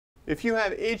If you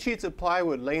have 8 sheets of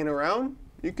plywood laying around,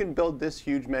 you can build this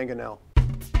huge mangonel.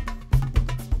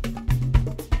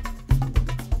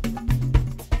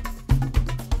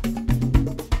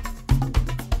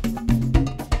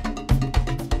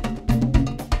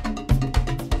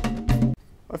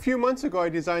 A few months ago I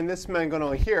designed this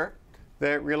mangonel here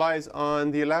that relies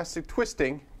on the elastic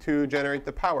twisting to generate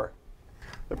the power.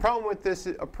 The problem with this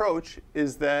approach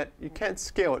is that you can't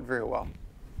scale it very well.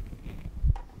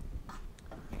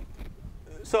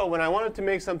 So when I wanted to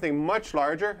make something much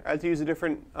larger, I had to use a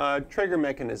different trigger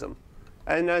mechanism.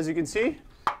 And as you can see,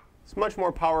 it's much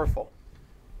more powerful.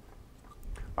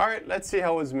 All right, let's see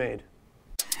how it was made.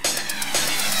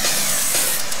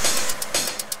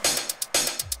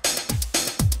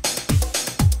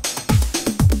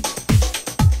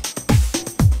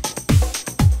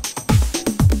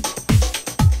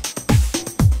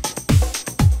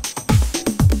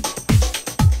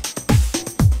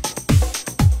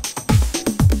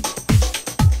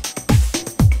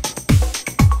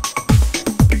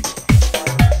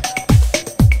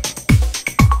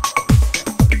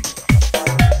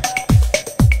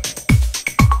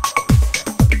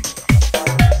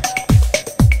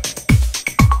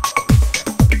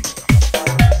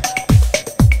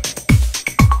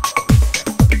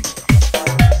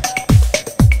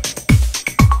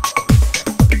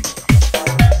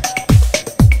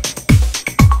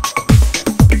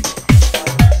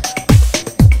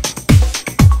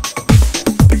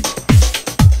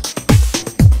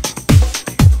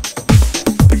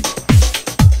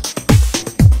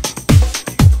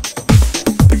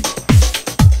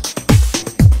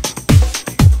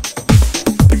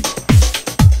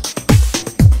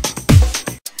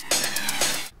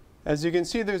 As you can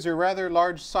see, there's a rather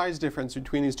large size difference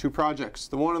between these two projects.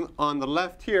 The one on the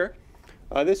left here,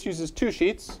 this uses 2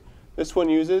 sheets. This one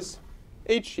uses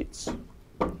 8 sheets.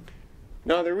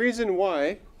 Now the reason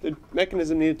why the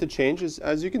mechanism needed to change is,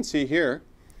 as you can see here,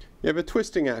 you have a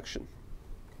twisting action.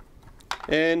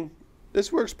 And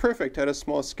this works perfect at a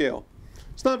small scale.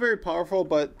 It's not very powerful,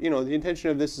 but the intention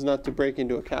of this is not to break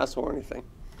into a castle or anything.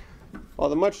 While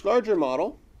the much larger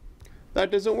model, that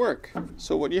doesn't work.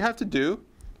 So what you have to do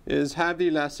is have the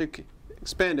elastic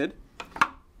expanded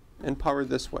and powered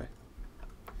this way.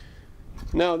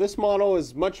 Now this model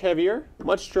is much heavier,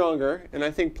 much stronger, and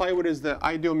I think plywood is the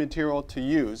ideal material to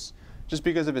use just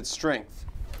because of its strength.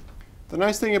 The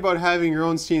nice thing about having your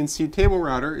own CNC table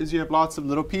router is you have lots of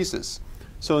little pieces.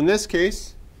 So in this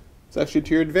case, it's actually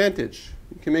to your advantage.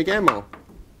 You can make ammo.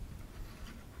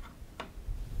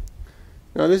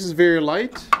 Now this is very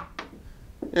light,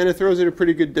 and it throws it a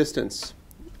pretty good distance.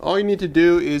 All you need to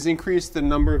do is increase the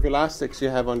number of elastics you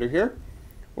have under here,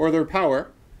 or their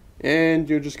power, and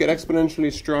you'll just get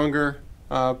exponentially stronger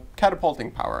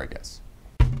catapulting power, I guess.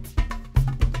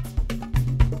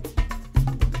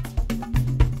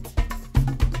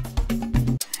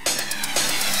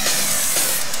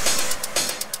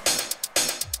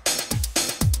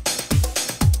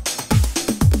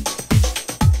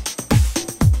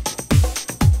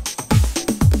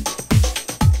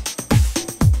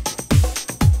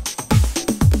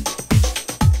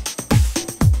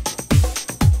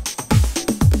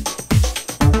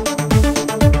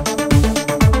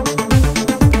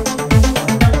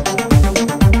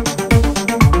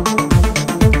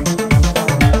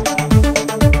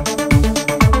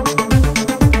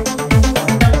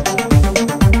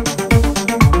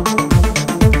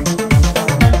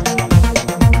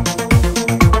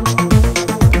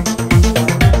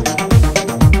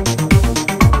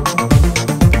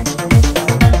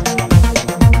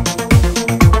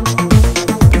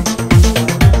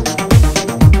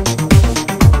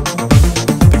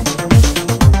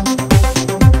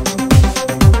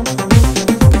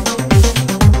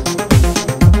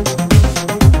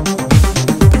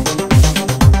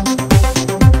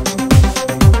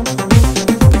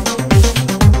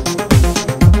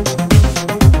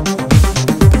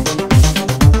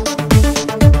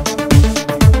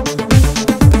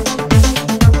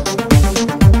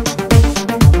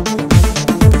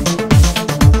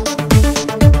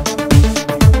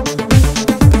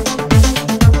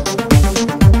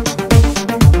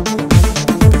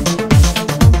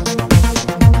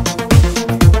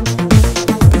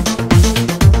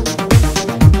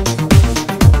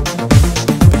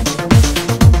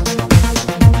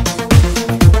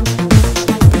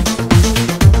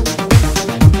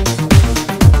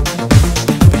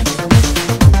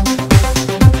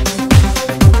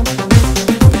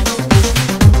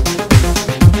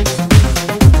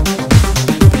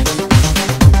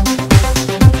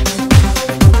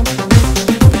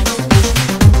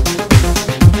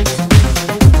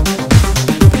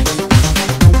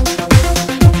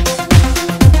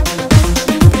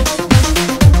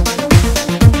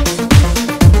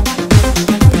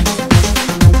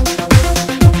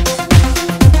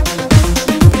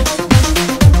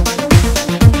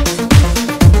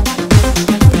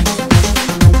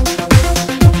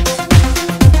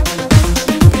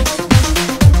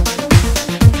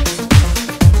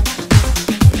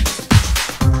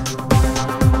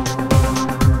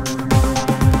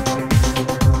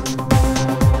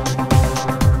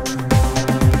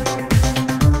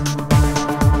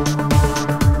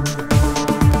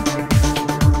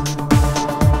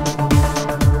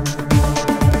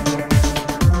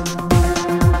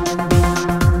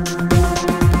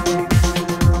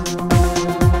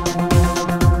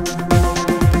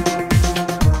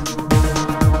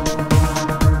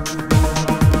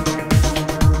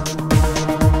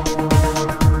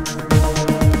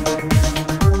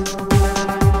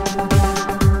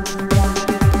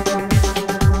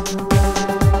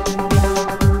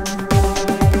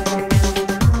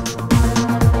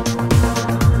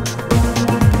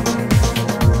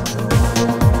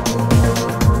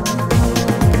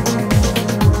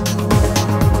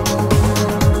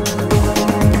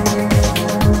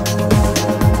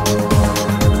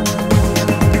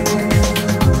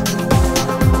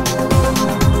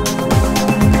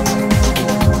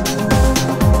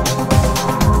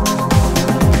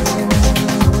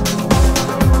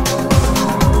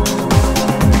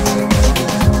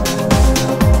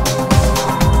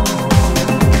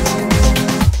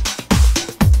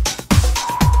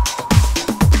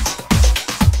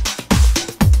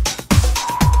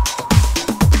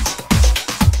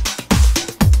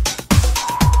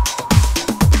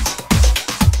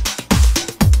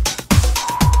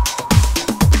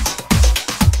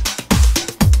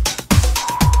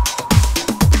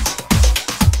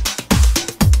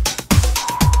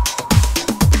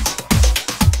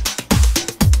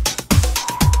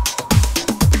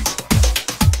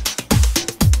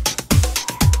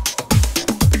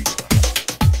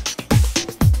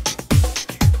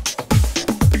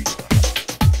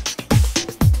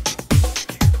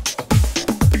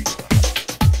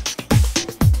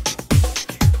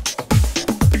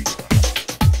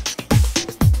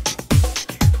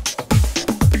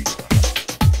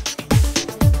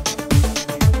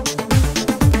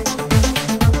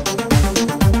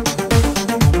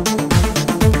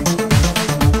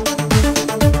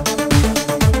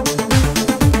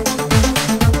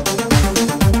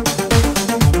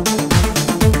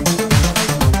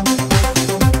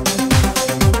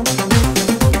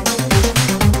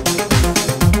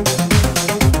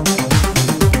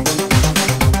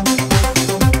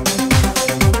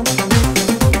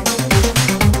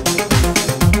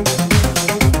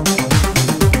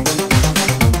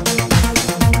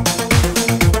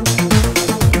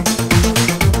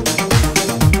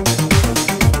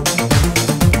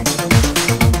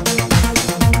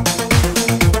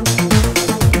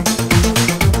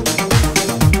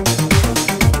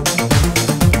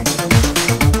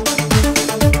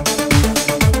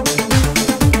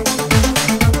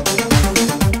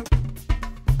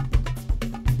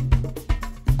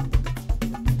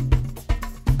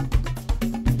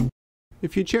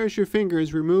 If you cherish your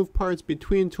fingers, remove parts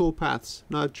between tool paths,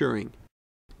 not during.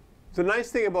 The nice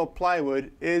thing about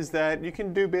plywood is that you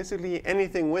can do basically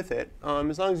anything with it,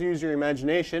 as long as you use your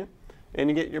imagination and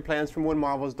you get your plans from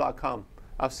woodmarvels.com.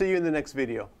 I'll see you in the next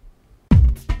video.